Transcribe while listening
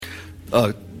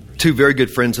Two very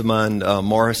good friends of mine,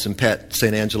 Morris and Pat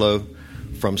St. Angelo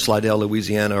from Slidell,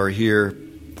 Louisiana, are here.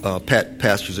 Pat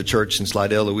pastors a church in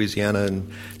Slidell, Louisiana,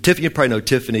 and Tiffany, you probably know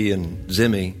Tiffany and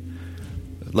Zimmy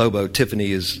Lobo.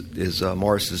 Tiffany is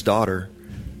Morris's daughter,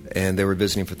 and they were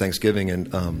visiting for Thanksgiving.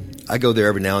 And I go there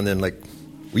every now and then. Like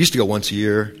we used to go once a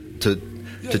year to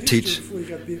teach. Before you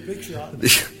got to be a big shot.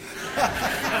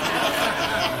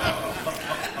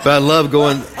 But I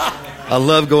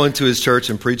love going to his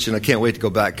church and preaching. I can't wait to go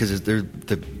back because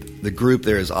the group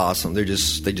there is awesome. They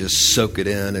just soak it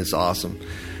in. It's awesome.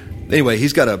 Anyway,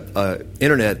 he's got a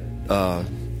internet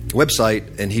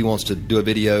website, and he wants to do a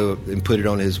video and put it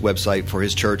on his website for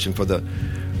his church and for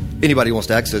anybody who wants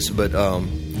to access it. But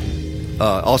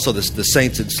also the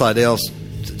Saints at Slidell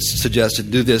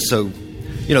suggested do this so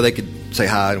they could say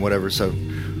hi and whatever. So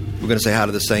we're going to say hi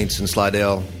to the Saints in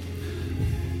Slidell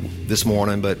this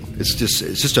morning. But it's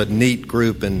just a neat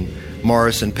group. And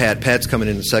Morris and Pat's coming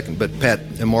in a second, but Pat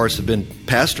and Morris have been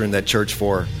pastoring that church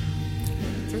for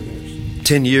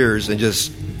 10 years and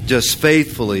just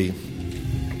faithfully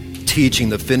teaching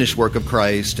the finished work of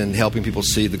Christ and helping people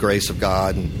see the grace of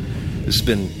God. And it's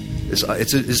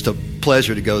just a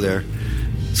pleasure to go there.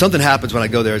 Something happens when I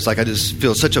go there. It's like I just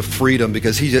feel such a freedom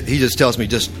because he just tells me,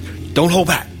 just don't hold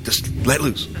back, just let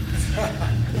loose.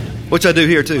 Which I do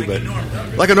here too, but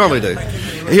like I normally do.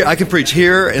 Here I can preach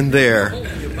here and there,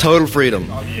 total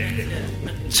freedom.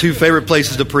 Two favorite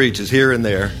places to preach is here and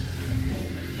there.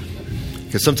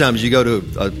 Because sometimes you go to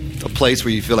a place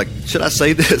where you feel like, should I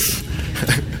say this?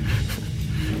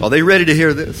 Are they ready to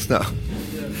hear this? No.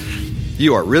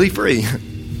 You are really free.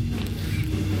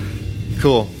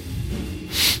 Cool.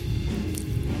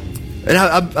 And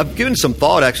I've given some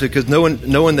thought, actually, because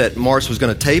knowing that Morris was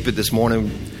going to tape it this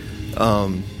morning,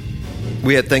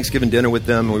 we had Thanksgiving dinner with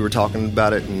them, and we were talking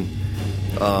about it. And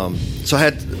so I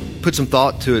had put some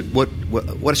thought to it, what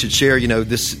I should share,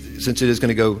 since it is going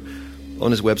to go on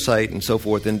his website and so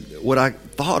forth. And what I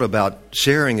thought about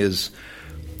sharing is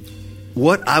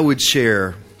what I would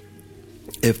share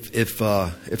if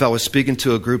I was speaking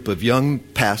to a group of young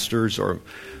pastors or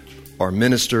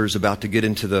ministers about to get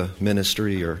into the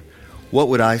ministry, or what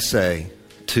would I say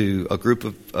to a group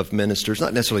of ministers,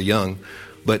 not necessarily young,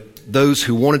 but those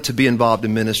who wanted to be involved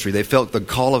in ministry. They felt the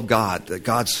call of God, that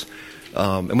God's,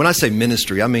 and when I say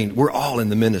ministry, I mean we're all in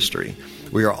the ministry.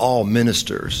 We are all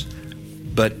ministers.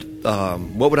 But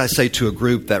what would I say to a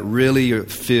group that really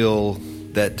feel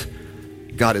that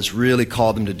God has really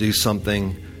called them to do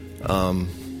something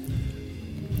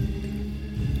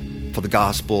for the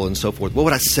gospel and so forth? What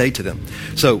would I say to them?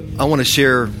 So I want to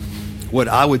share what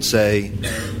I would say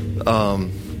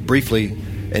briefly,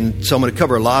 and so I'm going to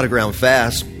cover a lot of ground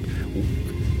fast.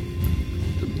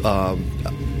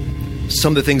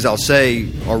 Some of the things I'll say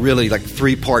are really like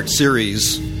 3-part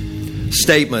series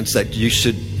statements that you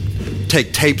should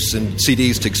take tapes and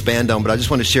CDs to expand on, but I just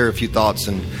want to share a few thoughts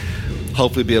and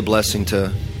hopefully be a blessing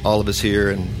to all of us here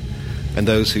and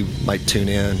those who might tune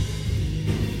in.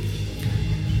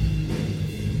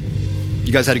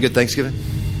 You guys had a good Thanksgiving?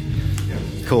 Yeah.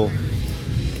 Cool.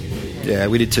 Yeah,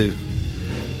 we did too.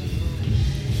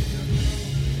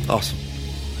 Awesome.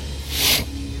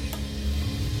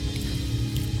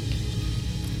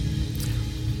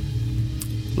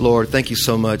 Lord, thank you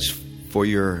so much for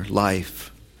your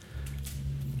life.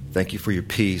 Thank you for your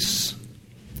peace.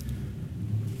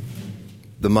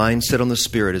 The mindset on the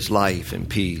Spirit is life and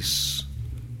peace.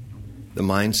 The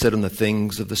mindset on the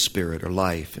things of the Spirit are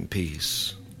life and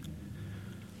peace.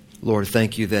 Lord,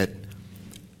 thank you that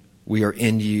we are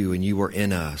in you and you are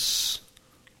in us.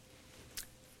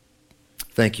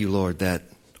 Thank you, Lord, that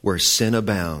where sin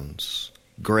abounds,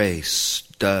 grace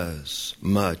does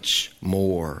much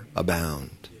more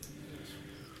abound.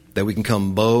 That we can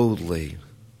come boldly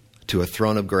to a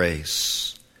throne of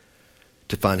grace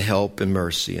to find help and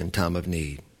mercy in time of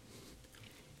need.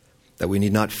 That we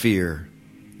need not fear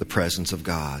the presence of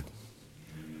God.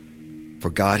 For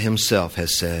God himself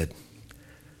has said,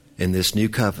 in this new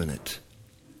covenant,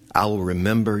 I will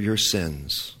remember your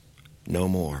sins no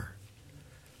more.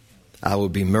 I will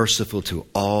be merciful to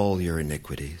all your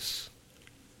iniquities.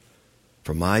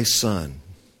 For my Son,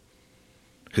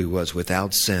 who was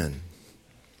without sin,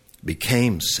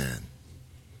 became sin,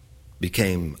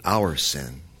 became our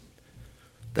sin,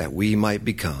 that we might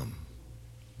become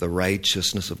the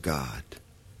righteousness of God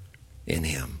in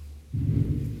him.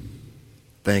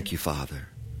 Thank you, Father.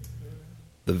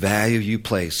 The value you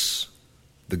place,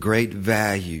 the great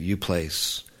value you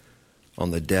place on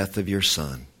the death of your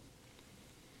Son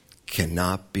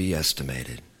cannot be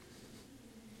estimated.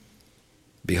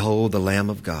 Behold the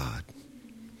Lamb of God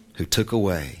who took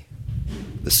away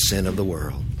the sin of the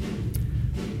world.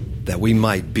 that we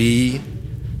might be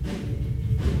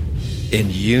in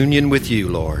union with you,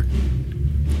 Lord.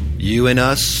 You in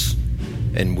us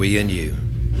and we in you.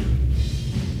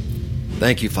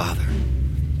 Thank you, Father.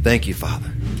 Thank you,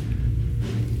 Father.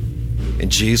 In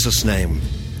Jesus' name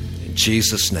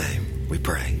we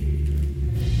pray.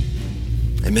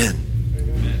 Amen.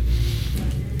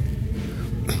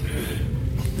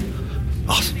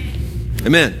 Awesome.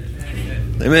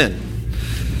 Amen. Amen.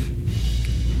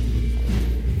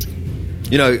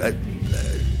 You know,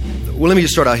 well, let me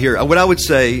just start out here. What I would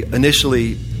say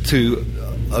initially to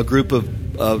a group of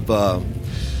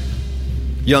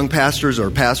young pastors or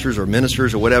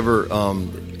ministers or whatever,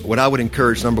 what I would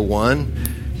encourage, number one,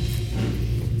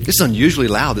 it's unusually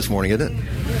loud this morning, isn't it?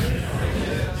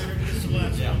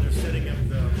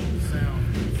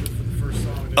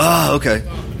 Oh, okay.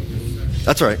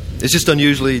 That's all right. It's just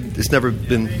unusually, it's never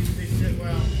been.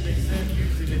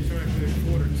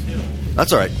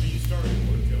 That's all right.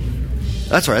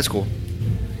 That's all right. That's cool.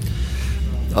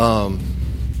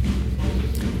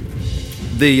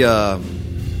 The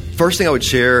first thing I would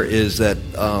share is that,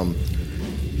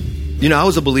 I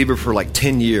was a believer for like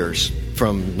 10 years,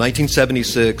 from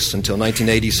 1976 until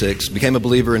 1986. Became a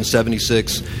believer in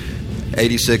 76,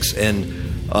 86, and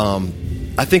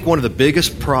I think one of the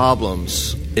biggest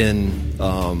problems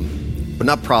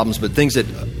not problems, but things that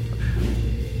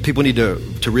people need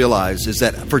to realize is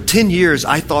that for 10 years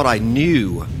I thought I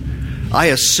knew. I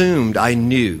assumed I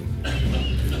knew.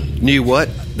 Knew what?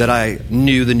 That I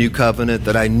knew the new covenant,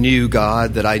 that I knew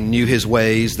God, that I knew His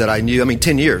ways, that I knew,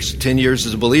 10 years. 10 years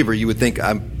as a believer, you would think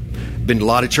I've been to a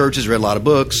lot of churches, read a lot of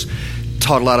books,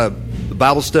 taught a lot of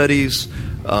Bible studies,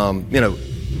 been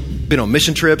on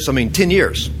mission trips. 10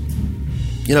 years.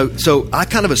 So I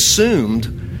kind of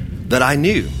assumed that I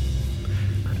knew.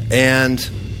 And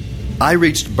I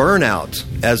reached burnout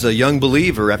as a young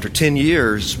believer after 10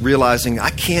 years, realizing I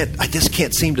just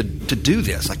can't seem to do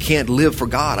this. I can't live for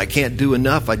God. I can't do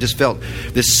enough. I just felt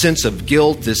this sense of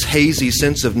guilt, this hazy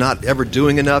sense of not ever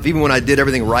doing enough. Even when I did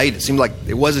everything right, it seemed like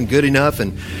it wasn't good enough.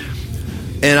 And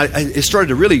it started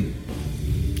to really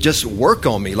just work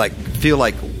on me, feel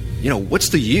like, what's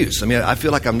the use? I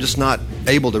feel like I'm just not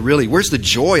able to really, where's the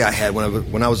joy I had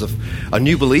when I was a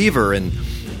new believer? And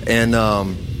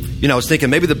I was thinking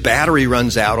maybe the battery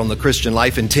runs out on the Christian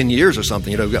life in 10 years or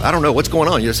something. I don't know what's going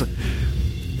on.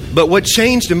 But what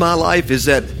changed in my life is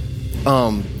that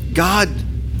God,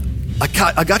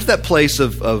 I got to that place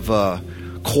of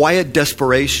quiet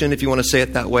desperation, if you want to say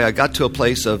it that way. I got to a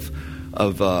place of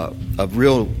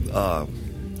real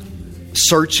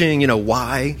searching.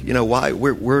 Why? Why?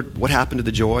 Where? What happened to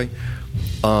the joy?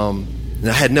 And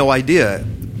I had no idea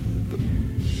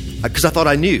because I thought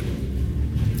I knew.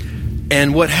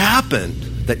 And what happened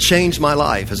that changed my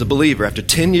life as a believer after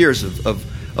 10 years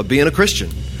of being a Christian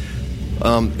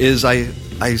is I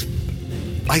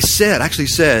said,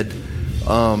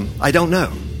 I don't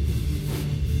know.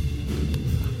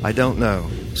 I don't know.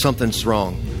 Something's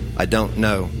wrong. I don't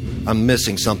know. I'm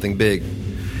missing something big.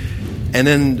 And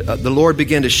then the Lord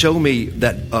began to show me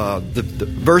that the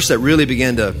verse that really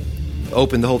began to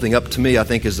open the whole thing up to me, I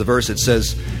think, is the verse that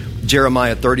says,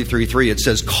 Jeremiah 33:3. It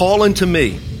says, "Call unto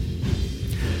me,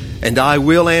 and I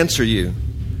will answer you,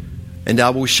 and I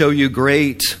will show you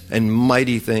great and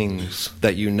mighty things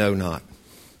that you know not."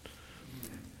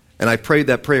 And I prayed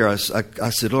that prayer. I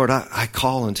said, Lord, I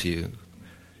call unto you.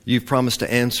 You've promised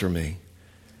to answer me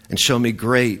and show me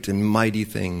great and mighty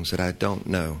things that I don't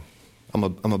know. I'm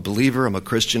a believer. I'm a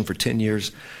Christian for 10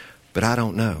 years, but I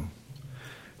don't know.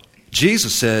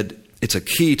 Jesus said it's a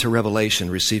key to revelation,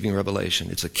 receiving revelation.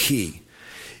 It's a key.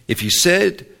 If you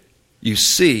said you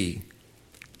see,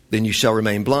 then you shall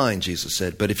remain blind, Jesus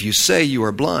said. But if you say you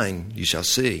are blind, you shall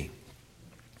see.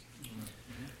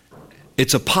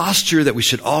 It's a posture that we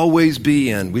should always be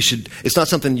in. It's not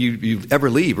something you ever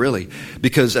leave, really.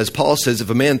 Because as Paul says, if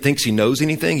a man thinks he knows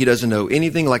anything, he doesn't know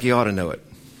anything like he ought to know it.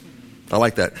 I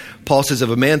like that. Paul says if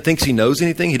a man thinks he knows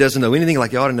anything, he doesn't know anything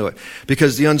like he ought to know it.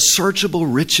 Because the unsearchable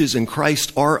riches in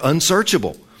Christ are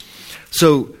unsearchable.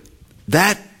 So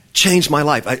that changed my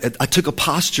life. I took a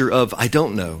posture of, I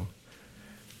don't know.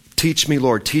 Teach me,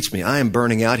 Lord, teach me. I am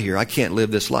burning out here. I can't live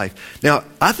this life. Now,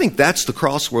 I think that's the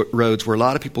crossroads where a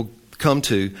lot of people come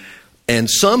to, and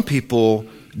some people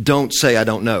don't say, I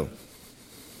don't know.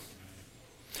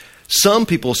 Some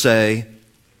people say,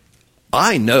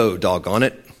 I know, doggone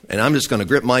it, and I'm just going to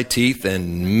grit my teeth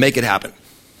and make it happen.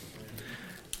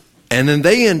 And then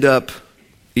they end up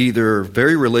either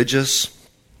very religious,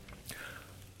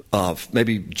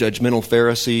 maybe judgmental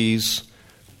Pharisees,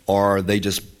 or they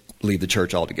just leave the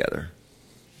church altogether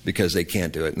because they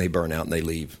can't do it, and they burn out and they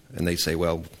leave. And they say,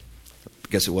 well,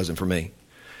 guess it wasn't for me.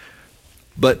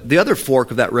 But the other fork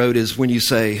of that road is when you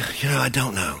say, I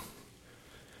don't know.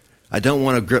 I don't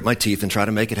want to grit my teeth and try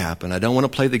to make it happen. I don't want to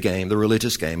play the game, the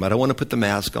religious game. I don't want to put the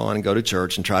mask on and go to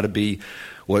church and try to be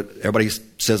what everybody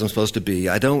says I'm supposed to be.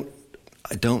 I don't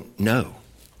know,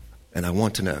 and I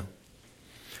want to know.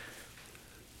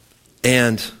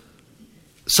 And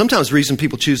sometimes the reason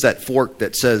people choose that fork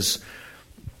that says,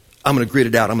 I'm going to grit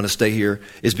it out, I'm going to stay here,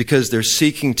 is because they're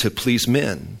seeking to please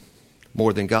men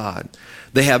more than God.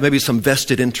 They have maybe some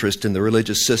vested interest in the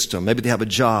religious system. Maybe they have a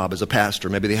job as a pastor.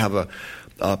 Maybe they have a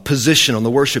position on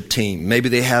the worship team. Maybe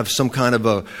they have some kind of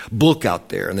a book out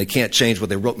there and they can't change what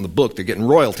they wrote in the book. They're getting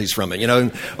royalties from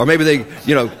it, or maybe they,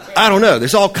 I don't know.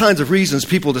 There's all kinds of reasons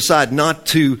people decide not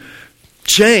to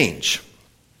change.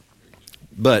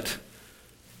 But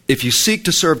if you seek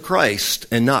to serve Christ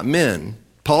and not men,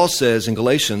 Paul says in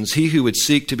Galatians, he who would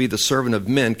seek to be the servant of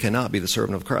men cannot be the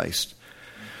servant of Christ.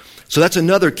 So that's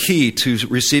another key to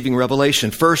receiving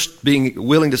revelation. First, being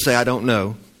willing to say, I don't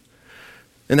know.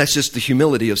 And that's just the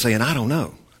humility of saying, I don't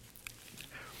know.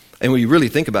 And when you really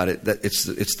think about it, that it's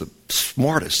the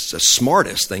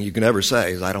smartest thing you can ever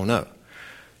say is, I don't know.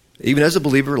 Even as a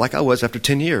believer, like I was after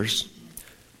 10 years.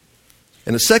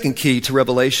 And the second key to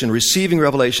revelation, receiving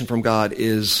revelation from God,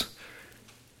 is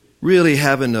really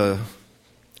having a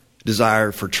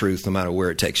desire for truth no matter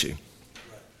where it takes you.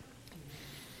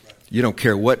 You don't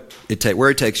care where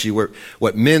it takes you,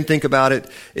 what men think about it.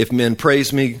 If men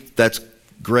praise me, that's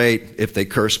great. If they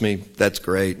curse me, that's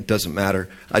great. It doesn't matter.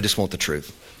 I just want the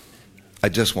truth. I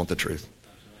just want the truth.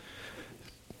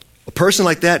 A person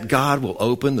like that, God will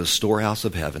open the storehouse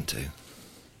of heaven to.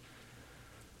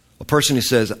 A person who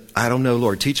says, I don't know,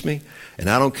 Lord, teach me, and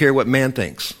I don't care what man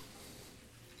thinks.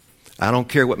 I don't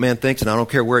care what man thinks, and I don't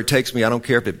care where it takes me. I don't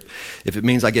care if it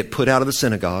means I get put out of the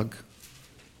synagogue,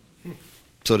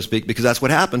 so to speak, because that's what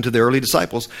happened to the early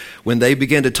disciples. When they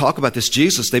began to talk about this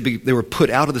Jesus, they were put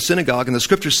out of the synagogue, and the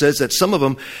scripture says that some of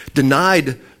them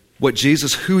denied what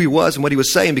Jesus, who he was and what he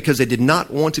was saying, because they did not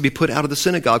want to be put out of the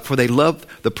synagogue, for they loved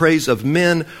the praise of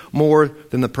men more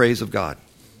than the praise of God.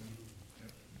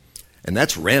 And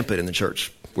that's rampant in the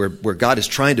church, where God is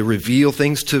trying to reveal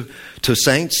things to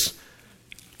saints.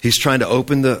 He's trying to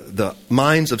open the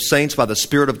minds of saints by the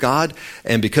Spirit of God,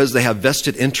 and because they have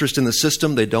vested interest in the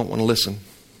system, they don't want to listen.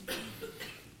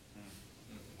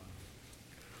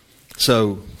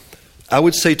 So I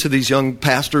would say to these young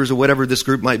pastors or whatever this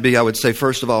group might be, I would say,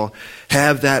 first of all,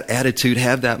 have that attitude,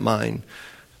 have that mind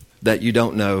that you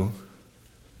don't know,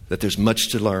 that there's much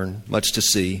to learn, much to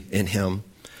see in Him,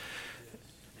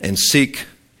 and seek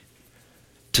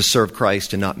to serve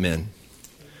Christ and not men.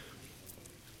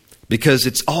 Because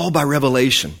it's all by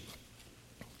revelation.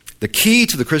 The key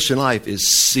to the Christian life is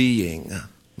seeing,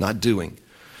 not doing.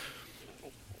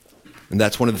 And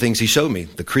that's one of the things he showed me.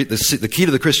 The key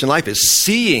to the Christian life is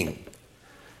seeing,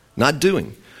 not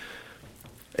doing.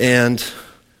 And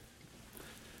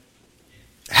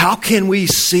how can we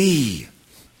see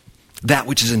that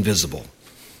which is invisible?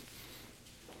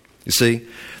 You see,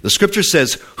 the scripture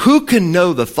says, who can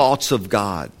know the thoughts of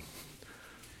God?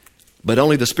 But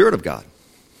only the Spirit of God.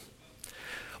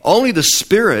 Only the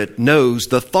Spirit knows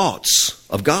the thoughts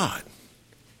of God.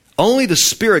 Only the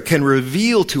Spirit can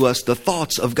reveal to us the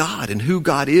thoughts of God and who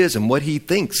God is and what He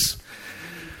thinks.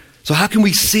 So how can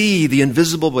we see the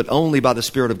invisible but only by the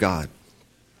Spirit of God?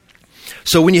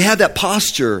 So when you have that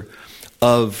posture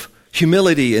of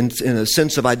humility in a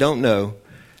sense of I don't know,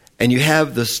 and you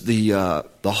have the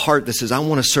heart that says I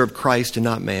want to serve Christ and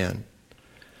not man,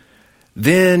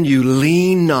 then you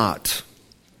lean not.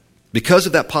 Because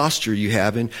of that posture you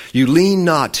have, and you lean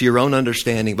not to your own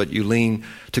understanding, but you lean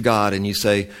to God and you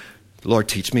say, Lord,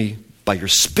 teach me by your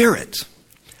Spirit.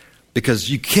 Because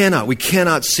we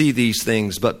cannot see these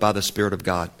things but by the Spirit of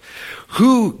God.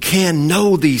 Who can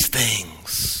know these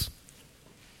things?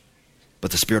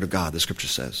 But the Spirit of God, the scripture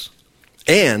says.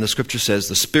 And the scripture says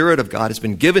the Spirit of God has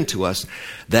been given to us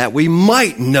that we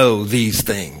might know these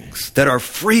things that are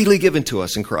freely given to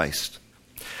us in Christ.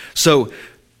 So,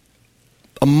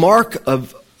 a mark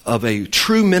of a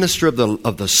true minister of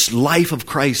the life of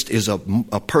Christ is a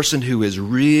person who is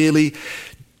really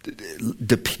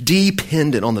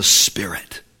dependent on the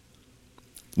Spirit.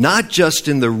 Not just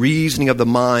in the reasoning of the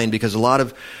mind, because a lot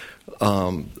of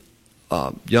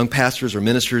young pastors or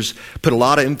ministers put a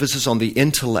lot of emphasis on the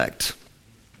intellect,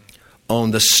 on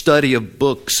the study of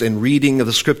books and reading of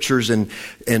the scriptures and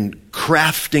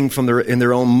crafting in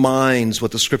their own minds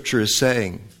what the scripture is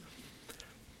saying.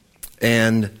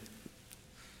 And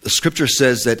the scripture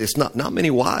says that it's not many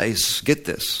wise get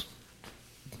this.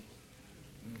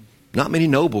 Not many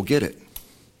noble get it.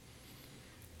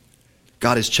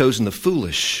 God has chosen the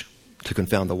foolish to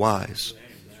confound the wise.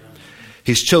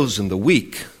 He's chosen the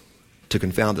weak to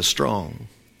confound the strong.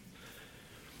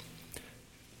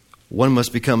 One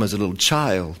must become as a little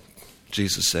child,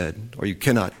 Jesus said, or you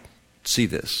cannot see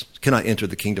this, cannot enter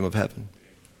the kingdom of heaven.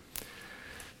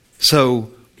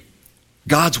 So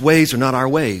God's ways are not our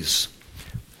ways.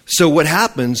 So what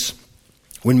happens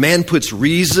when man puts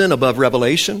reason above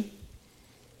revelation?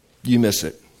 You miss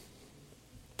it.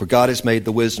 For God has made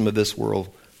the wisdom of this world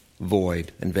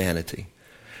void and vanity.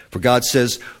 For God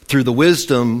says, through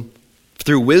wisdom,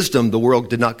 the world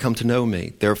did not come to know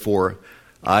me. Therefore,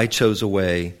 I chose a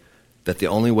way that the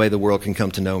only way the world can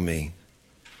come to know me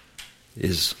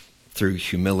is through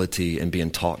humility and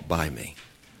being taught by me.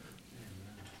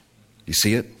 You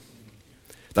see it?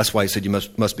 That's why he said you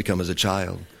must become as a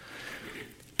child.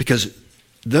 Because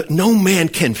no man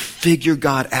can figure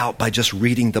God out by just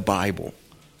reading the Bible.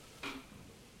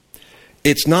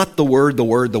 It's not the word,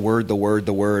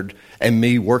 and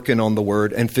me working on the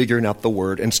word and figuring out the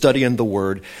word and studying the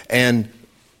word. And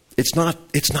it's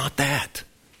not that.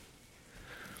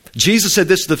 Jesus said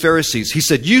this to the Pharisees. He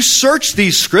said, you search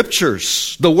these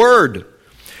scriptures, the word,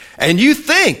 and you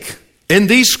think in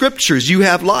these scriptures you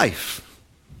have life.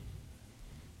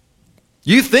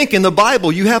 You think in the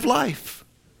Bible you have life.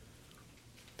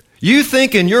 You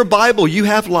think in your Bible you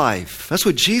have life. That's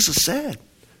what Jesus said.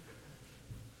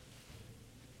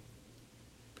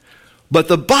 But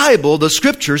the Bible, the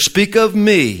scriptures, speak of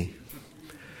me.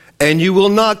 And you will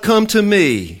not come to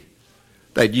me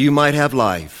that you might have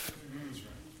life.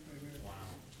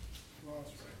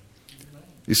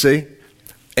 You see?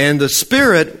 And the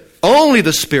Spirit, only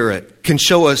the Spirit, can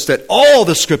show us that all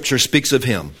the scripture speaks of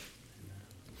Him.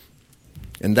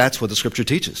 And that's what the scripture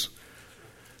teaches.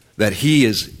 That He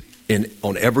is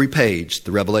on every page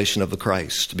the revelation of the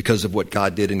Christ because of what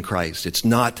God did in Christ. It's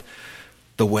not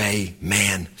the way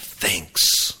man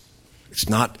thinks. It's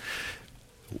not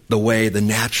the way the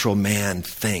natural man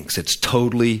thinks. It's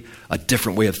totally a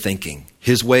different way of thinking.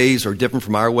 His ways are different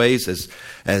from our ways, as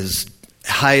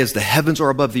high as the heavens are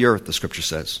above the earth, the scripture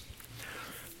says.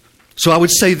 So I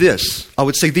would say this. I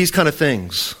would say these kind of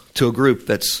things to a group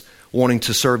that's wanting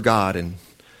to serve God and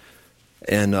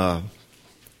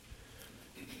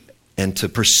to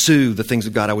pursue the things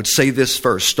of God. I would say this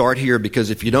first. Start here,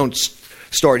 because if you don't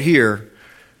start here,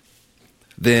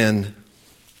 then,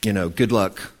 good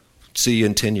luck. See you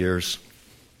in 10 years.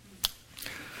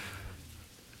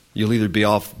 You'll either be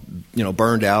off,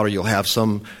 burned out, or you'll have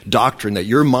some doctrine that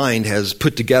your mind has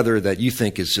put together that you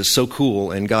think is just so cool,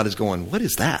 and God is going, what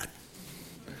is that?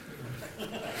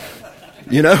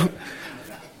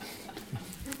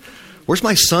 Where's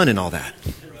my son in all that?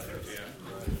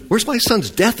 Where's my son's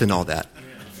death in all that?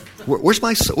 Where's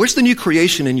the new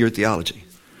creation in your theology?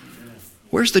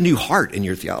 Where's the new heart in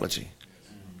your theology?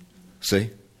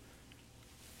 See?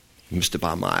 Missed it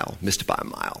by a mile.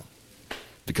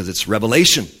 Because it's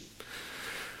revelation.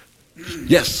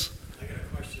 Yes? I got a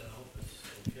question. I hope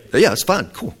it's okay. Yeah, it's fine.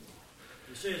 Cool.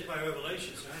 You say it's by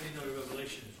revelation, so how do you know the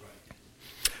revelation is right?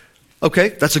 Okay,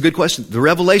 that's a good question. The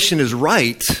revelation is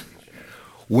right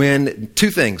when, two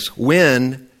things.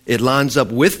 When it lines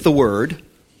up with the Word.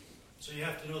 So you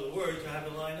have to know the Word to have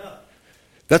it line up.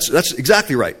 That's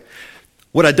exactly right.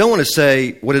 What I don't want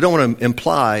to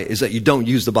imply is that you don't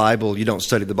use the Bible, you don't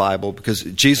study the Bible, because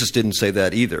Jesus didn't say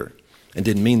that either and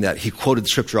didn't mean that. He quoted the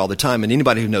scripture all the time. And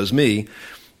anybody who knows me,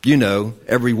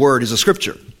 every word is a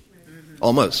scripture.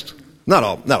 Almost. Not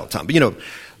all the time.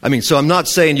 But so I'm not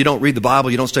saying you don't read the Bible,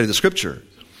 you don't study the scripture.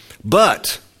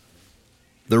 But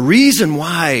the reason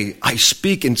why I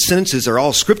speak in sentences are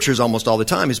all scriptures almost all the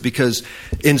time is because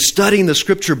in studying the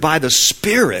scripture by the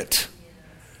Spirit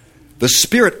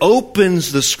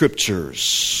opens the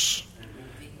scriptures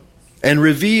and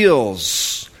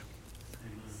reveals.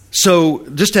 So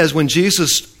just as when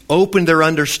Jesus opened their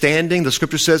understanding, the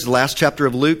scripture says, the last chapter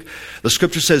of Luke, the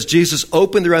scripture says Jesus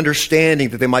opened their understanding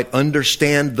that they might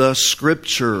understand the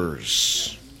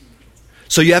scriptures.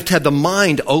 So you have to have the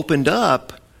mind opened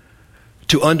up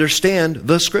to understand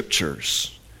the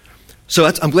scriptures.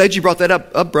 So I'm glad you brought that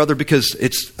up, brother, because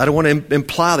I don't want to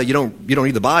imply that you don't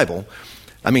read the Bible.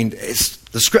 It's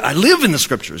the script. I live in the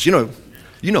scriptures. You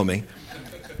know me.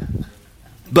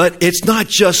 But it's not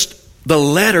just the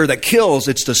letter that kills,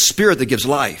 it's the Spirit that gives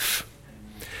life.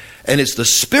 And it's the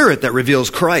Spirit that reveals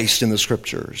Christ in the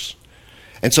scriptures.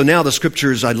 And so now the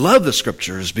scriptures, I love the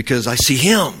scriptures because I see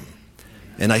Him.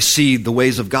 And I see the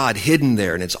ways of God hidden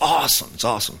there. And it's awesome. It's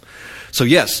awesome. So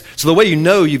yes. So the way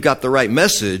you've got the right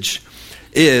message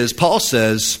is Paul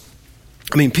says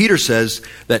Peter says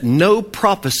that no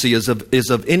prophecy is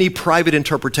of any private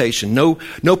interpretation. No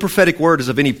prophetic word is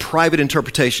of any private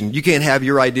interpretation. You can't have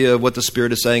your idea of what the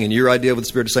Spirit is saying and your idea of what the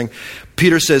Spirit is saying.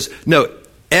 Peter says, no,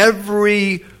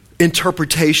 every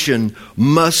interpretation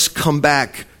must come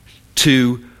back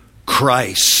to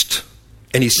Christ.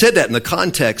 And he said that in the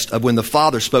context of when the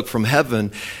Father spoke from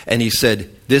heaven and he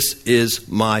said, "This is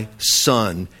my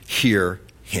Son, hear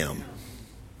him."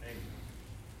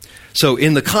 So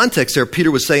in the context there, Peter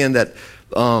was saying that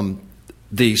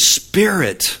the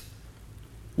Spirit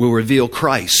will reveal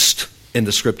Christ in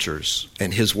the Scriptures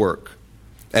and his work.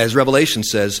 As Revelation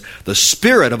says, the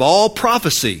spirit of all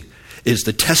prophecy is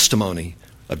the testimony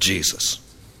of Jesus.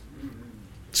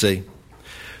 See?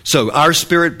 So our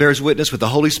spirit bears witness with the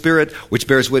Holy Spirit, which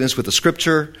bears witness with the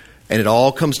Scripture, and it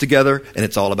all comes together, and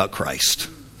it's all about Christ.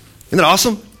 Isn't that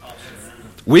awesome?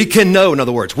 We can know, in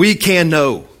other words, we can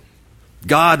know.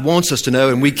 God wants us to know,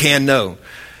 and we can know.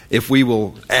 If we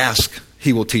will ask,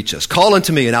 he will teach us. Call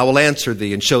unto me, and I will answer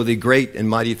thee, and show thee great and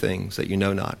mighty things that you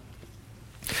know not.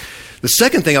 The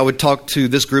second thing I would talk to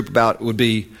this group about would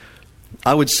be,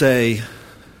 I would say,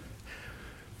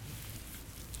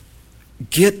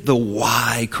 get the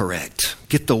why correct.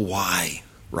 Get the why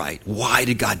right. Why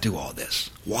did God do all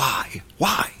this? Why?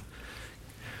 Why?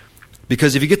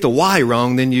 Because if you get the why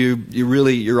wrong, then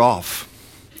you're off.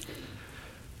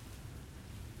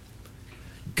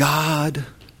 God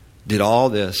did all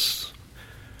this.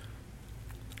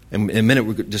 And in a minute,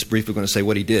 we're just briefly going to say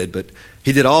what he did. But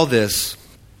he did all this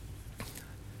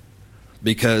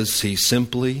because he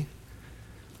simply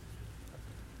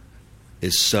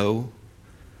is so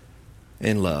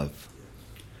in love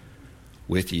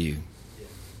with you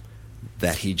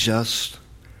that he just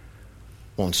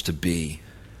wants to be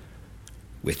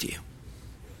with you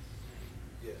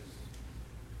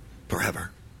forever.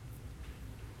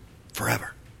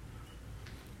 Forever.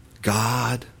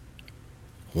 God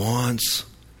wants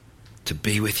to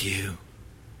be with you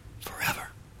forever.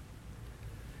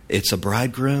 It's a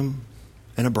bridegroom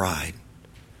and a bride.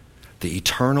 The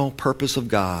eternal purpose of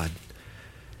God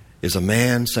is a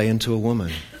man saying to a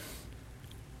woman,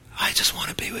 I just want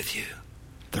to be with you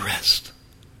the rest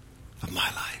of my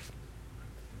life.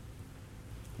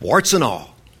 Warts and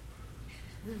all.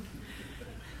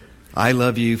 I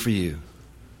love you for you.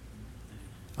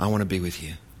 I want to be with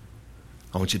you.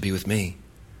 I want you to be with me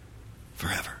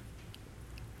forever.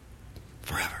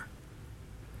 Forever.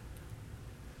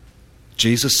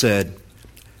 Jesus said,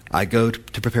 I go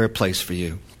to prepare a place for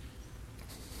you.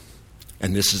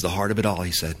 And this is the heart of it all,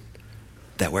 he said,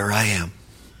 that where I am,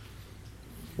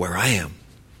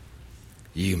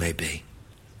 you may be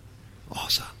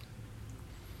also.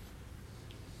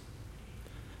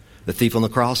 The thief on the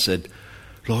cross said,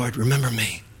 Lord, remember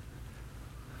me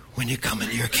when you come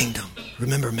into your kingdom.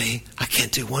 Remember me. I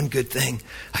can't do one good thing.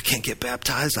 I can't get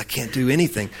baptized. I can't do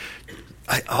anything.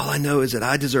 All I know is that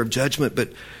I deserve judgment,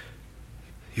 but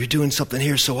you're doing something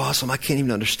here so awesome. I can't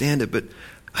even understand it, but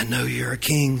I know you're a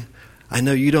king. I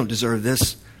know you don't deserve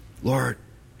this. Lord,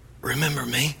 remember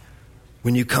me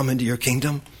when you come into your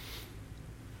kingdom.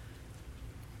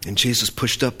 And Jesus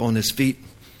pushed up on his feet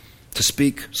to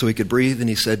speak so he could breathe, and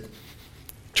he said,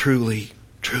 truly,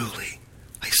 truly,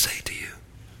 I say to you,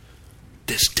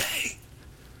 this day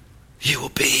you will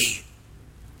be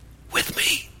with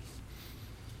me.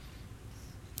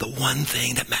 The one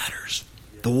thing that matters,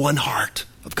 the one heart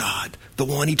of God, the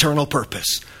one eternal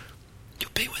purpose.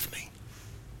 You'll be with me.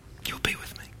 You'll be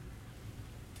with me.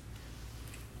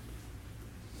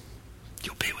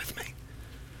 You'll be with me.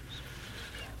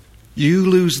 You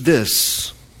lose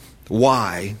this,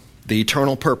 why, the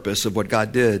eternal purpose of what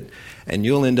God did, and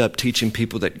you'll end up teaching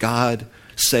people that God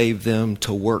saved them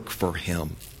to work for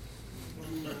him.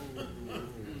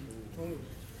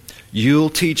 You'll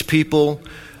teach people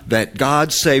that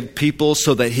God saved people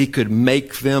so that he could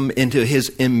make them into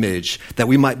his image, that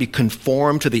we might be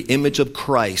conformed to the image of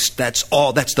Christ. That's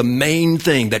all. That's the main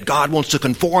thing, that God wants to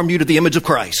conform you to the image of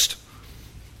Christ.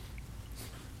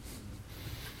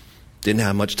 Didn't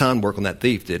have much time to work on that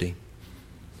thief, did he?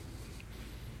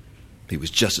 He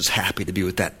was just as happy to be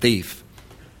with that thief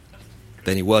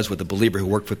than he was with the believer who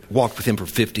walked with him for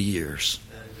 50 years.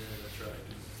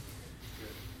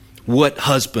 What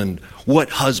husband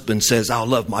says, I'll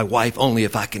love my wife only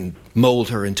if I can mold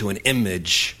her into an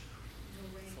image?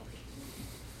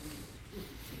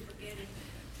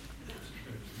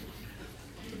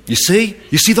 You see?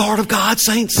 You see the heart of God,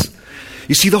 saints?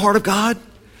 You see the heart of God?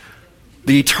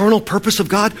 The eternal purpose of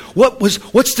God.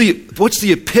 What's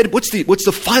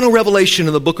the final revelation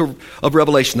in the book of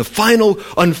Revelation? The final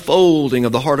unfolding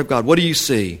of the heart of God. What do you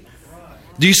see?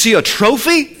 Do you see a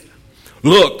trophy?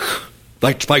 Look,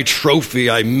 Like my trophy,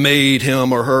 I made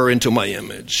him or her into my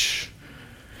image.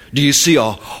 Do you see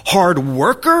a hard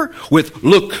worker with,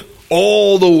 look,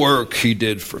 all the work he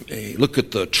did for me. Look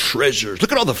at the treasures.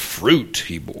 Look at all the fruit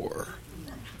he bore.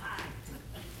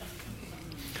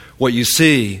 What you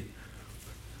see,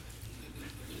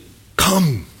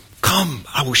 come,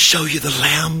 I will show you the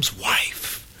Lamb's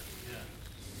wife.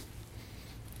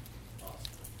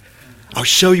 I'll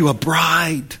show you a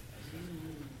bride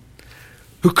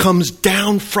who comes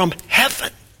down from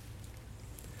heaven.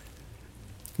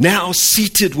 Now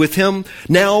seated with him,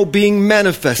 now being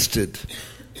manifested,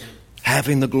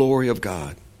 having the glory of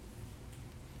God.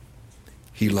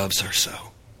 He loves her so.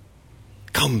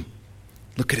 Come,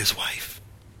 look at his wife.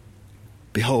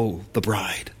 Behold the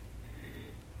bride.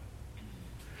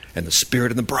 And the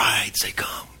Spirit and the bride say,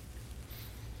 come.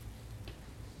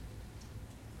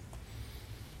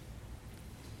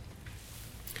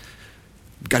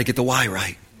 You've got to get the why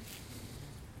right.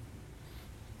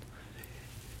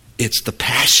 It's the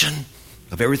passion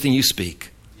of everything you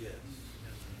speak.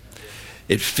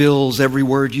 It fills every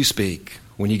word you speak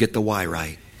when you get the why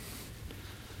right.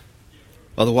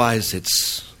 Otherwise,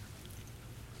 it's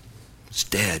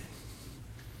dead.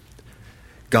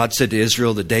 God said to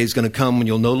Israel, the day's going to come when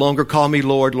you'll no longer call me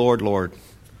Lord, Lord, Lord.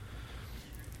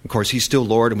 Of course, he's still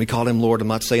Lord, and we call him Lord. I'm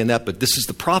not saying that, but this is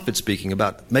the prophet speaking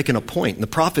about making a point. And the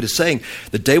prophet is saying,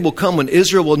 the day will come when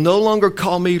Israel will no longer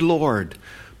call me Lord,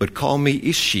 but call me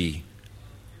Ishi.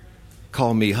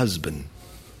 Call me husband.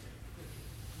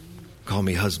 Call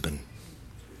me husband.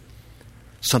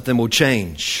 Something will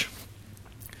change.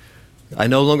 I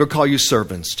no longer call you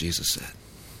servants, Jesus said.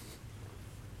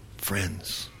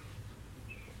 Friends.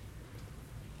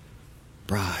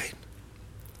 Bride.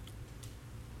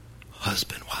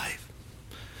 Husband, wife.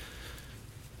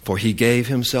 For he gave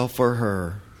himself for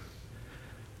her.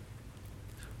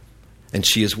 And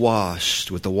she is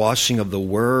washed with the washing of the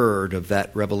word of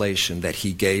that revelation that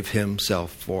he gave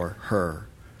himself for her,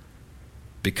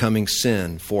 becoming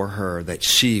sin for her, that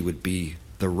she would be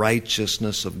the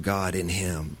righteousness of God in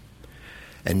him.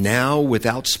 And now,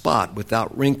 without spot,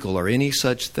 without wrinkle or any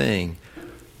such thing,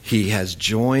 he has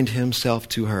joined himself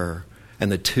to her,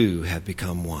 and the two have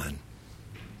become one.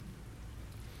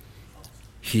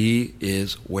 He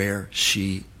is where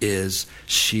she is.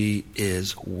 She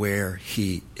is where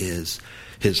he is.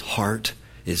 His heart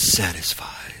is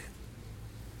satisfied.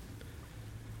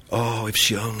 Oh, if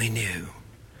she only knew.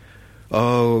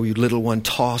 Oh, you little one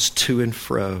tossed to and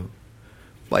fro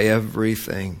by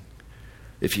everything.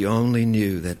 If you only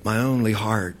knew that my only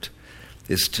heart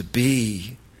is to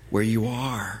be where you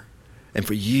are and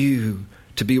for you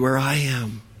to be where I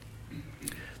am,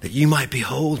 that you might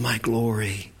behold my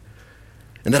glory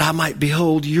and that I might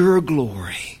behold your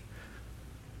glory,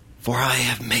 for I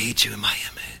have made you in my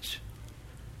image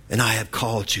and I have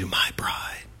called you my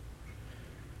bride.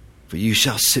 For you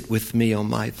shall sit with me on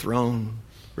my throne,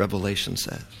 Revelation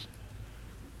says.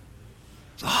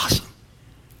 It's awesome.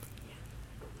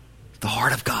 The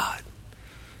heart of God.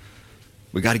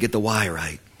 We got to get the why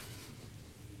right.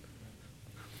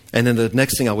 And then the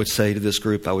next thing I would say to this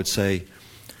group, I would say,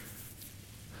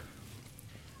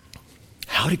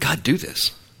 how did God do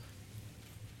this?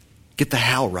 Get the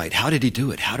how right. How did he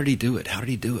do it? How did he do it? How did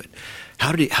he do it?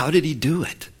 How did he do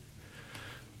it?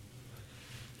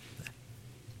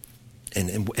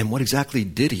 And what exactly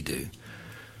did he do?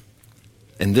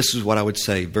 And this is what I would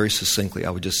say very succinctly.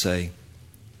 I would just say,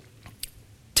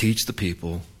 teach the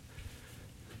people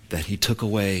that he took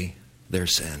away their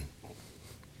sin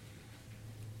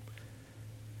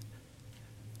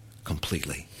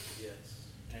completely.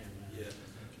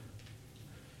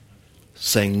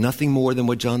 Saying nothing more than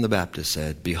what John the Baptist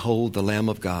said, behold the Lamb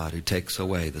of God who takes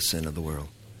away the sin of the world.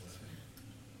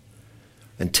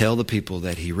 And tell the people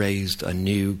that he raised a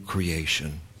new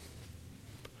creation.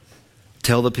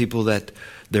 Tell the people that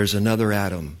there's another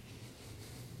Adam,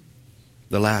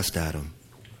 the last Adam.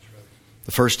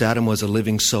 The first Adam was a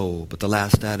living soul, but the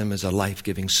last Adam is a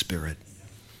life-giving spirit.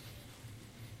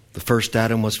 The first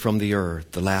Adam was from the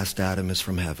earth, the last Adam is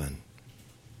from heaven.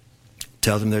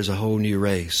 Tell them there's a whole new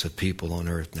race of people on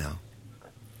earth now.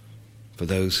 For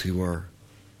those who are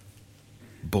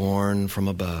born from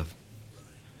above,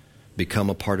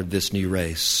 become a part of this new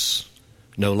race,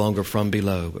 no longer from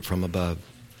below, but from above.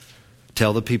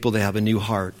 Tell the people they have a new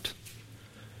heart.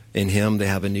 In him they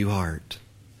have a new heart.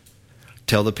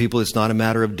 Tell the people it's not a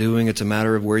matter of doing, it's a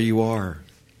matter of where you are.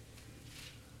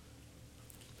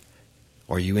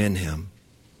 Are you in him?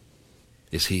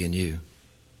 Is he in you?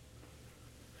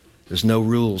 There's no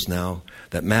rules now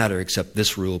that matter except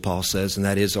this rule, Paul says, and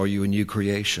that is, are you a new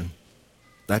creation?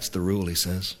 That's the rule, he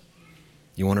says.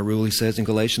 You want a rule, he says in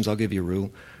Galatians? I'll give you a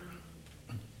rule.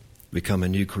 Become a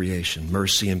new creation.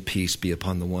 Mercy and peace be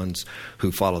upon the ones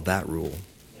who follow that rule.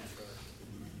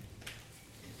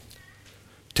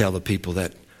 Tell the people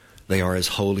that they are as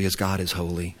holy as God is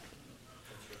holy.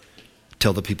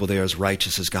 Tell the people they are as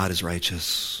righteous as God is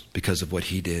righteous because of what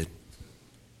he did.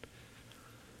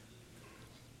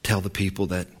 Tell the people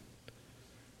that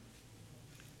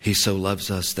he so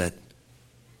loves us that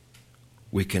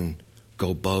we can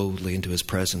go boldly into his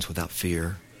presence without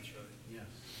fear.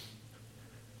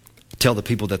 Tell the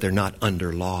people that they're not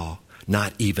under law,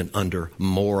 not even under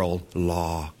moral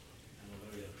law.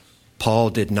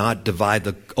 Paul did not divide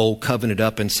the old covenant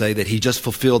up and say that he just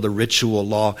fulfilled the ritual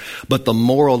law, but the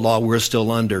moral law we're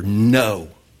still under. No.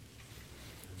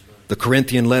 The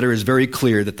Corinthian letter is very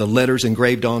clear that the letters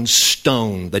engraved on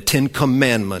stone, the 10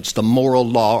 Commandments, the moral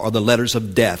law, are the letters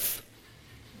of death.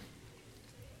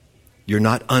 You're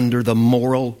not under the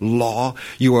moral law.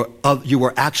 You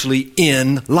are actually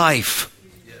in life.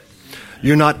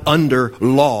 You're not under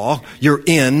law. You're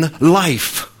in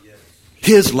life.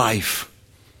 His life.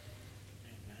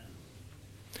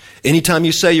 Anytime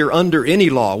you say you're under any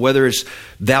law, whether it's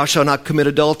thou shalt not commit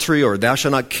adultery or thou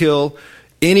shalt not kill,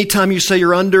 anytime you say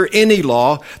you're under any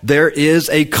law, there is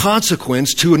a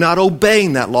consequence to not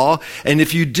obeying that law. And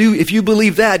if you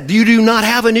believe that, you do not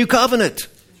have a new covenant.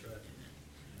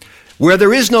 Where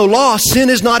there is no law, sin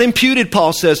is not imputed,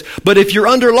 Paul says. But if you're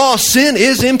under law, sin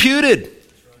is imputed.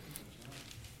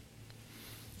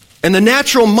 And the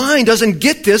natural mind doesn't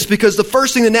get this because the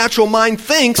first thing the natural mind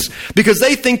thinks, because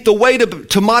they think the way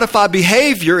to modify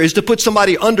behavior is to put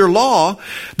somebody under law,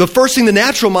 the first thing the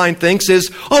natural mind thinks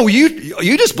is, oh,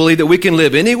 you just believe that we can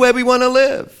live any way we want to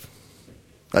live.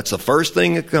 That's the first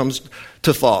thing that comes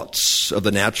to thoughts of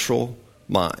the natural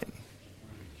mind.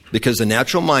 Because the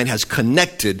natural mind has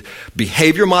connected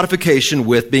behavior modification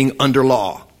with being under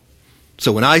law.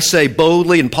 So when I say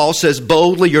boldly, and Paul says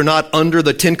boldly, you're not under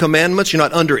the 10 Commandments, you're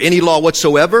not under any law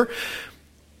whatsoever,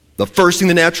 the first thing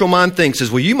the natural mind thinks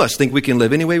is, well, you must think we can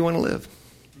live any way we want to live.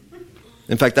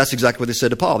 In fact, that's exactly what they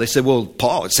said to Paul. They said, well,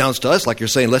 Paul, it sounds to us like you're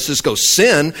saying, let's just go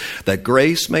sin that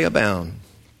grace may abound.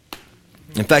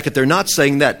 In fact, if they're not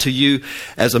saying that to you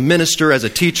as a minister, as a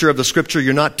teacher of the Scripture,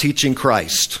 you're not teaching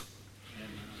Christ.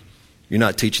 You're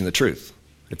not teaching the truth.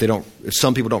 If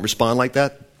some people don't respond like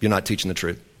that, you're not teaching the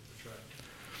truth.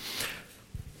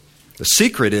 The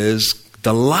secret is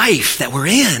the life that we're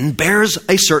in bears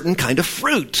a certain kind of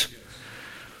fruit.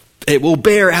 It will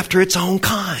bear after its own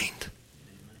kind.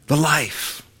 The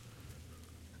life.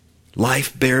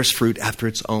 Life bears fruit after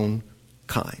its own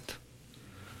kind.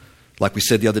 Like we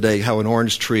said the other day, how an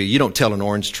orange tree, you don't tell an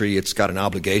orange tree it's got an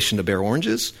obligation to bear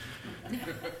oranges.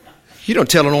 You don't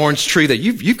tell an orange tree that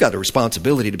you've got a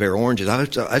responsibility to bear oranges. I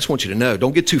just want you to know,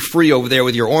 don't get too free over there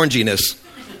with your oranginess.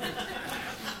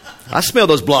 I smell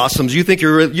those blossoms. You think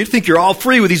you're all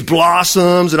free with these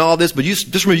blossoms and all this, but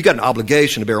just remember you got an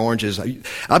obligation to bear oranges.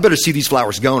 I better see these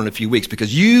flowers going in a few weeks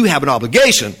because you have an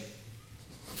obligation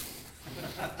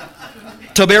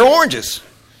to bear oranges.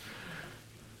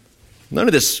 None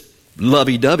of this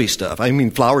lovey-dovey stuff. I mean,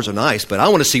 flowers are nice, but I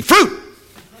want to see fruit.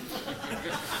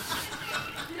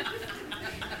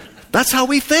 That's how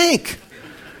we think.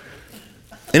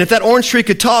 And if that orange tree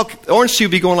could talk, the orange tree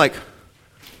would be going like,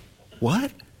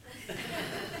 what?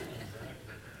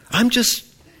 I'm just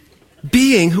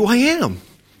being who I am.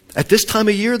 At this time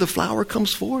of year, the flower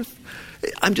comes forth.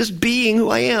 I'm just being who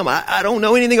I am. I don't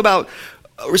know anything about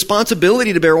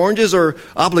responsibility to bear oranges or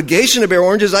obligation to bear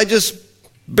oranges. I just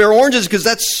bear oranges because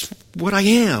that's what I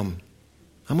am.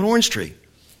 I'm an orange tree.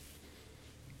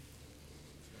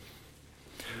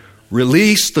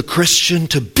 Release the Christian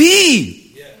to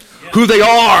be who they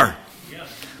are.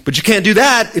 But you can't do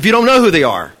that if you don't know who they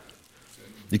are.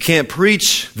 You can't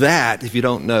preach that if you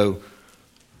don't know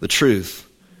the truth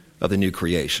of the new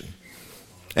creation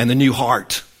and the new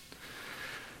heart.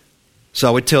 So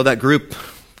I would tell that group,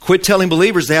 quit telling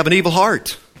believers they have an evil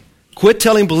heart. Quit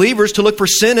telling believers to look for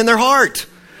sin in their heart.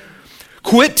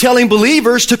 Quit telling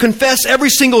believers to confess every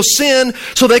single sin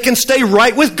so they can stay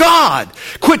right with God.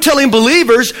 Quit telling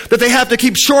believers that they have to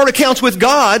keep short accounts with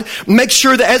God. Make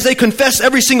sure that as they confess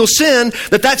every single sin,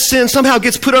 that sin somehow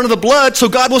gets put under the blood so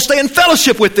God will stay in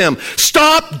fellowship with them.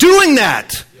 Stop doing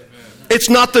that. It's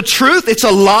not the truth. It's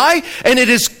a lie. And it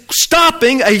is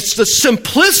stopping the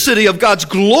simplicity of God's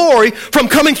glory from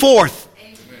coming forth.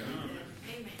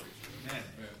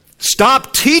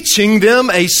 Stop teaching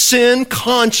them a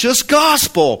sin-conscious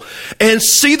gospel and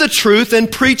see the truth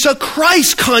and preach a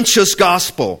Christ-conscious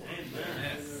gospel.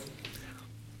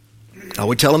 I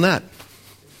would tell them that.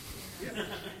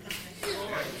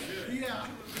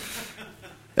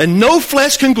 And no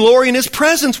flesh can glory in his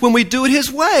presence when we do it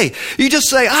his way. You just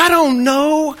say, I don't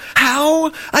know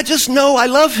how. I just know I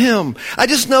love him. I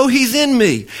just know he's in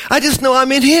me. I just know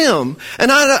I'm in him.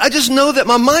 And I just know that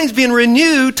my mind's being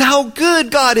renewed to how good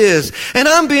God is. And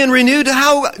I'm being renewed to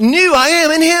how new I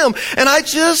am in him. And I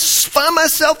just find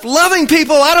myself loving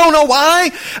people. I don't know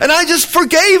why. And I just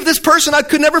forgave this person I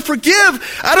could never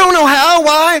forgive. I don't know how,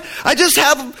 why. I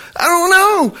don't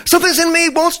know. Something's in me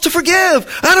wants to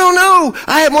forgive. I don't know.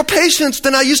 I have more patience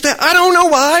than I used to have. I don't know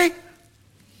why.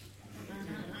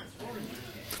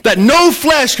 That no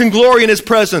flesh can glory in his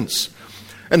presence.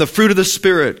 And the fruit of the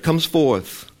Spirit comes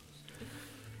forth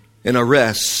in a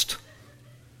rest.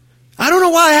 I don't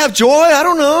know why I have joy. I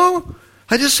don't know.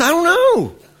 I don't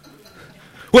know.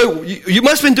 Well, you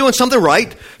must have been doing something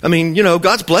right. I mean,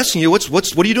 God's blessing you.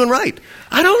 What are you doing right?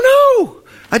 I don't know.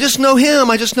 I just know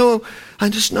him. I just know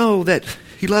that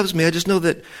he loves me. I just know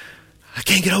that I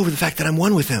can't get over the fact that I'm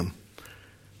one with him.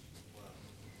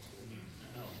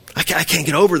 I can't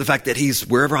get over the fact that he's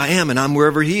wherever I am and I'm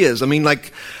wherever he is. I mean,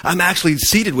 like, I'm actually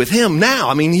seated with him now.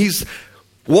 I mean, he's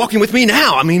walking with me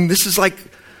now. I mean, this is like,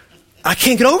 I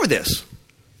can't get over this.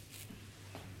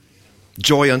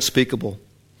 Joy unspeakable,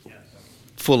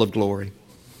 full of glory.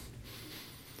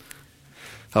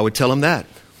 I would tell him that.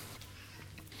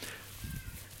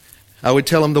 I would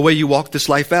tell him the way you walk this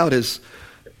life out is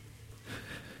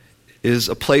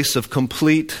a place of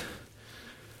complete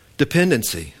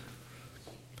dependency.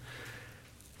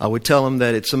 I would tell him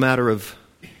that it's a matter of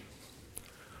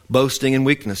boasting in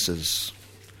weaknesses.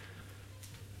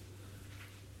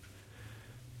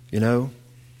 We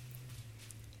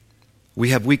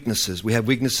have weaknesses. We have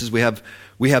weaknesses. We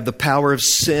have the power of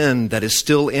sin that is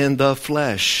still in the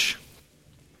flesh.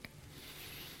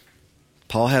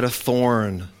 Paul had a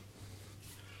thorn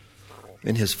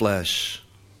in his flesh.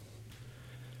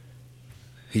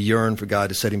 He yearned for God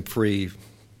to set him free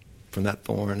from that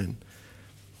thorn, and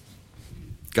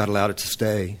God allowed it to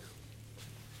stay.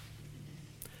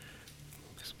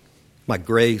 My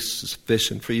grace is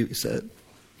sufficient for you, he said.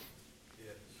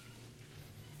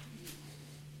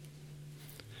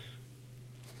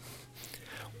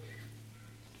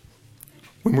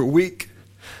 When we're weak,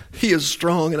 he is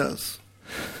strong in us.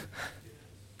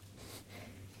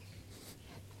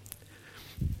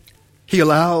 He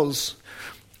allows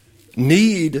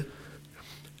need,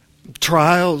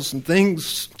 trials and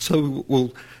things, so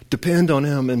we'll depend on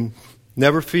him and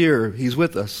never fear. He's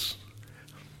with us.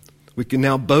 We can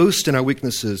now boast in our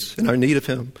weaknesses, in our need of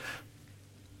him.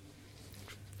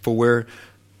 For where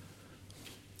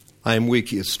I am weak,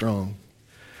 he is strong.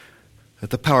 That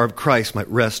the power of Christ might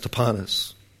rest upon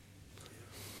us.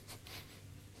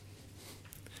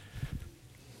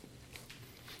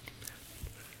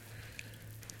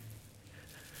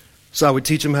 So I would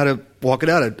teach him how to walk it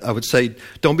out. I would say,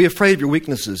 don't be afraid of your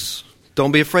weaknesses.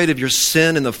 Don't be afraid of your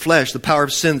sin in the flesh, the power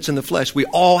of sin that's in the flesh. We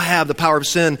all have the power of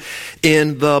sin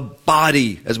in the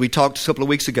body, as we talked a couple of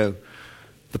weeks ago.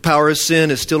 The power of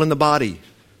sin is still in the body.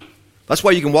 That's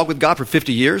why you can walk with God for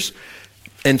 50 years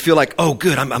and feel like, oh,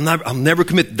 good, I'll never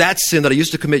commit that sin that I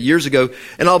used to commit years ago.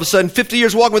 And all of a sudden, 50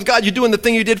 years walking with God, you're doing the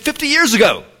thing you did 50 years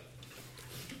ago.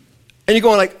 And you're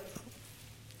going like,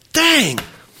 dang.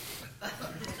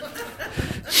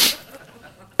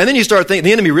 And then you start thinking,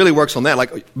 the enemy really works on that.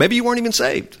 Like, maybe you weren't even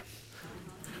saved.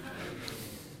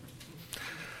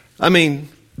 I mean,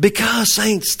 because,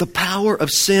 saints, the power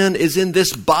of sin is in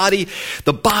this body.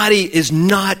 The body is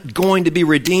not going to be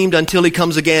redeemed until he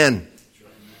comes again.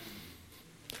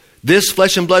 This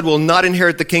flesh and blood will not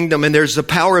inherit the kingdom, and there's the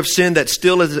power of sin that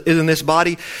still is in this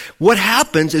body. What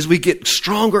happens is we get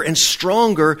stronger and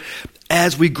stronger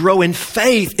as we grow in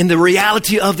faith in the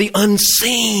reality of the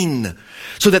unseen,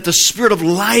 so that the Spirit of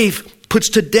life puts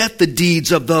to death the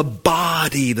deeds of the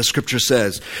body, the Scripture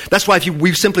says. That's why if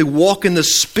we simply walk in the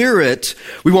Spirit,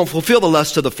 we won't fulfill the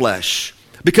lust of the flesh.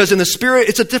 Because in the Spirit,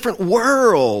 it's a different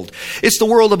world. It's the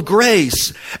world of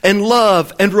grace and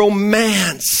love and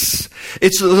romance.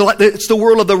 It's the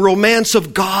world of the romance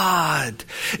of God.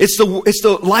 It's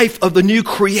the life of the new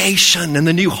creation and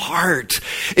the new heart.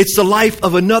 It's the life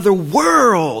of another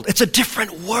world. It's a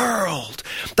different world.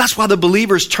 That's why the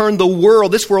believers turned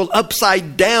this world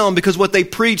upside down, because what they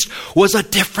preached was a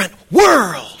different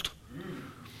world.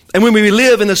 And when we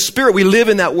live in the Spirit, we live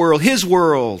in that world, His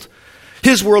world.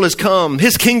 His world has come.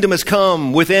 His kingdom has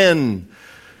come within.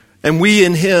 And we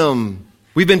in Him.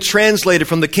 We've been translated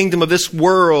from the kingdom of this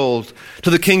world to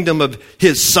the kingdom of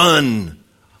His Son.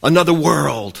 Another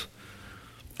world.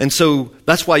 And so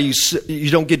that's why you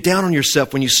don't get down on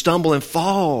yourself when you stumble and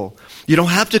fall. You don't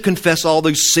have to confess all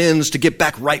those sins to get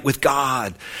back right with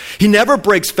God. He never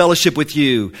breaks fellowship with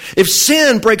you. If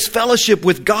sin breaks fellowship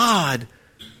with God,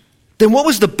 then what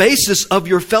was the basis of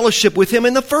your fellowship with Him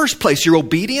in the first place? Your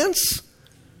obedience?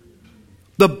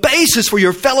 The basis for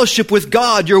your fellowship with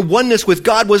God, your oneness with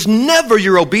God, was never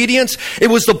your obedience. It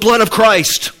was the blood of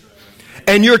Christ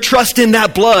and your trust in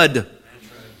that blood.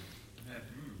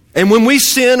 And when we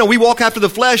sin or we walk after the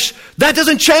flesh, that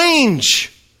doesn't change.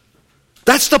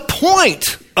 That's the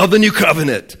point of the new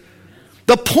covenant.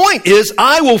 The point is,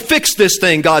 I will fix this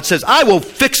thing, God says. I will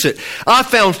fix it. I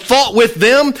found fault with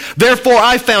them, therefore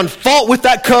I found fault with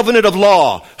that covenant of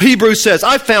law. Hebrews says,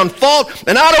 I found fault,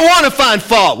 and I don't want to find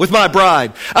fault with my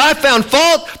bride. I found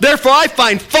fault, therefore I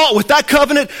find fault with that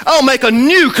covenant. I'll make a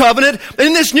new covenant.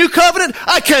 In this new covenant,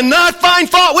 I cannot find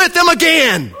fault with them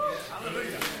again.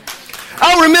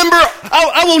 I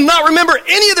will not remember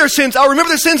any of their sins. I'll remember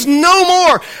their sins no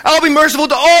more. I'll be merciful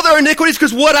to all their iniquities,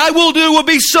 because what I will do will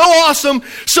be so awesome,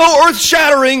 so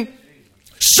earth-shattering,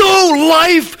 so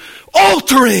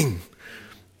life-altering,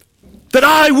 that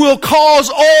I will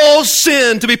cause all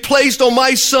sin to be placed on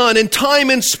my Son in time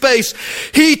and space.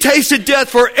 He tasted death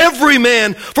for every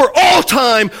man, for all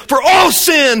time, for all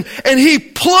sin, and He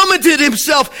plummeted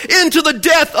Himself into the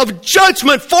death of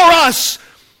judgment for us.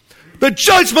 The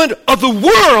judgment of the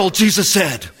world, Jesus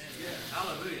said.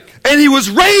 And He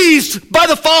was raised by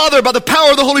the Father, by the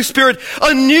power of the Holy Spirit,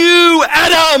 a new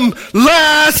Adam.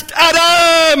 Last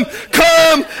Adam,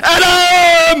 come,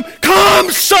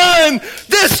 Son.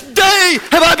 This day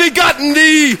have I begotten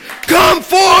thee. Come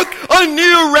forth, a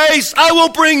new race. I will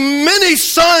bring many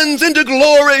sons into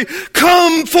glory.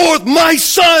 Come forth, my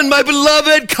Son, my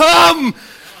beloved, come.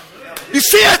 You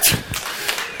see it?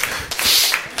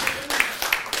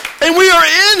 And we are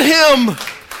in Him,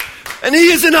 and He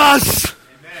is in us.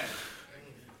 Amen.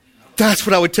 That's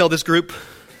what I would tell this group.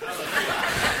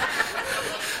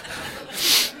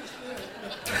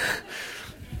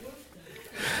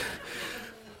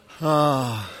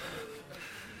 I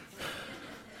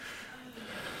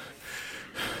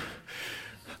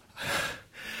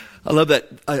love that.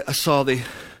 I saw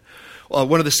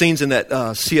one of the scenes in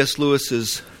that C.S.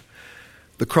 Lewis's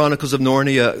The Chronicles of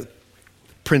Narnia,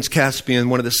 Prince Caspian.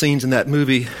 One of the scenes in that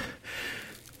movie,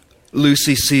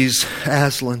 Lucy sees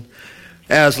Aslan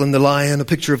the lion, a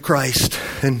picture of Christ,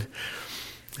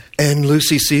 and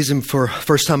Lucy sees him for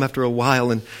first time after a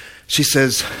while, and she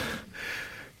says,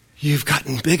 "You've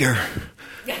gotten bigger."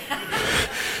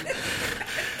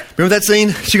 Remember that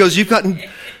scene? She goes, "You've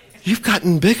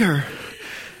gotten bigger,"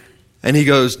 and he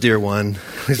goes, "Dear one,"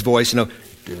 his voice, "Dear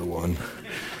one."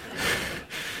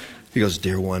 He goes,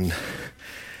 "Dear one,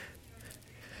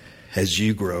 as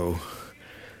you grow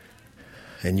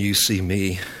and you see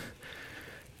me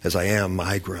as I am,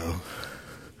 I grow."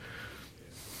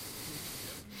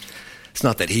 It's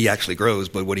not that he actually grows,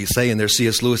 but what he's saying there,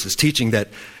 C.S. Lewis is teaching that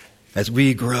as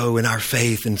we grow in our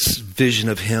faith and vision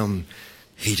of Him,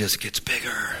 He just gets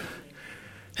bigger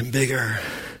and bigger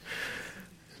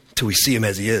till we see Him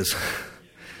as He is.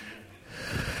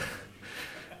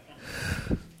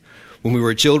 When we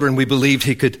were children, we believed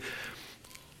He could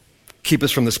keep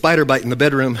us from the spider bite in the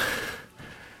bedroom.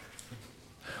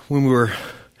 When we were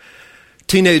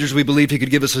teenagers, we believed He could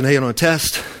give us an A on a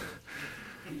test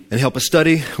and help us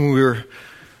study. When we were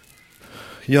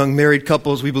young married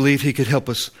couples, we believed He could help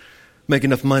us make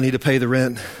enough money to pay the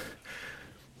rent.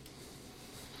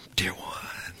 Dear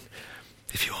one,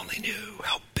 if you only knew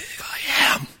how big I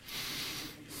am.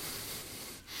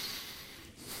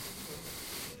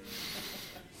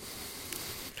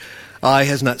 Eye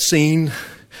has not seen,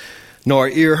 nor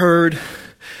ear heard,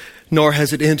 nor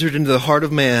has it entered into the heart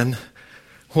of man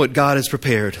what God has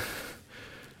prepared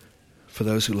for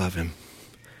those who love Him.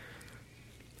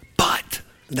 But,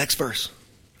 the next verse,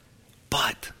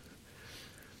 but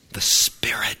the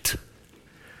Spirit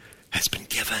has been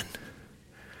given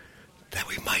that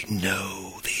we might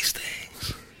know these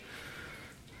things.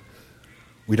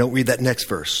 We don't read that next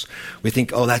verse. We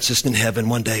think, oh, that's just in heaven.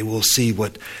 One day we'll see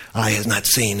what eye has not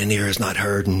seen and ear has not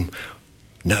heard. And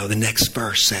no, the next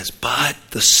verse says, but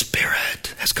the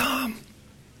Spirit has come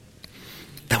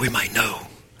that we might know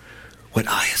what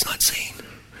eye has not seen,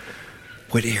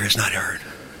 what ear has not heard.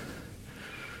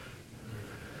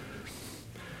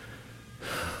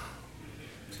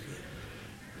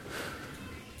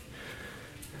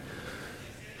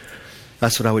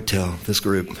 That's what I would tell this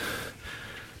group.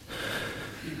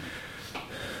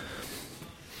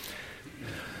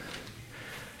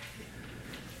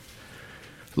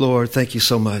 Lord, thank you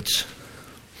so much.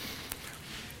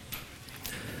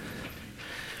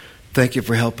 Thank you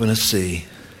for helping us see.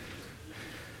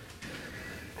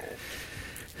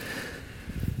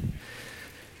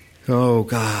 Oh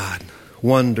God,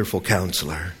 wonderful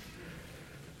Counselor.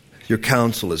 Your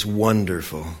counsel is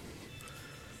wonderful,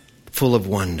 full of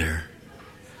wonder.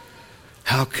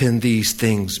 How can these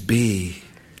things be?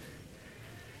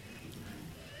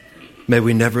 May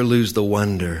we never lose the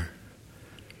wonder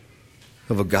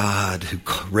of a God who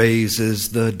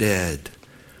raises the dead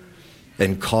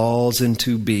and calls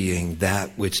into being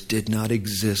that which did not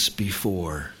exist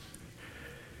before.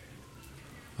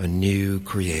 A new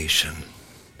creation.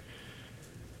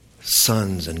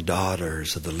 Sons and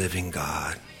daughters of the living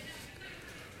God.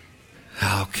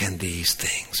 How can these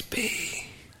things be?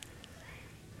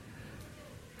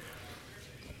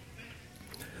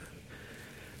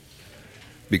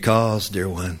 Because, dear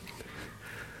one,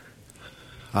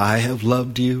 I have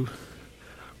loved you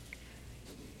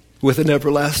with an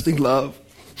everlasting love.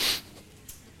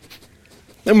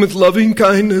 And with loving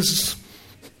kindness,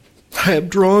 I have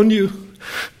drawn you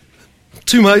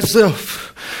to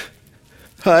myself.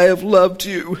 I have loved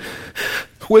you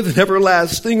with an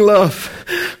everlasting love.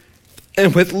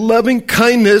 And with loving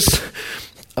kindness,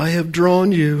 I have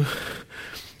drawn you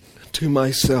to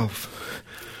myself.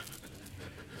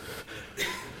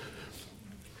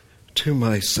 To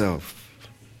myself.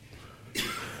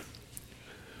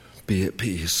 Be at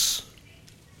peace.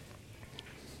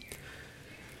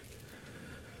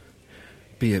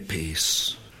 Be at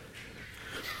peace.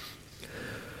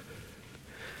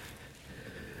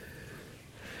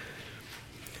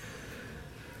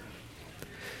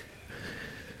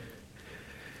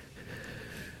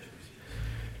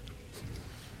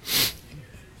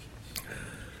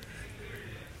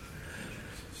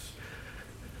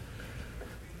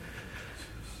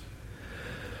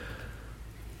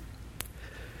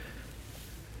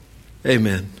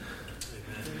 Amen.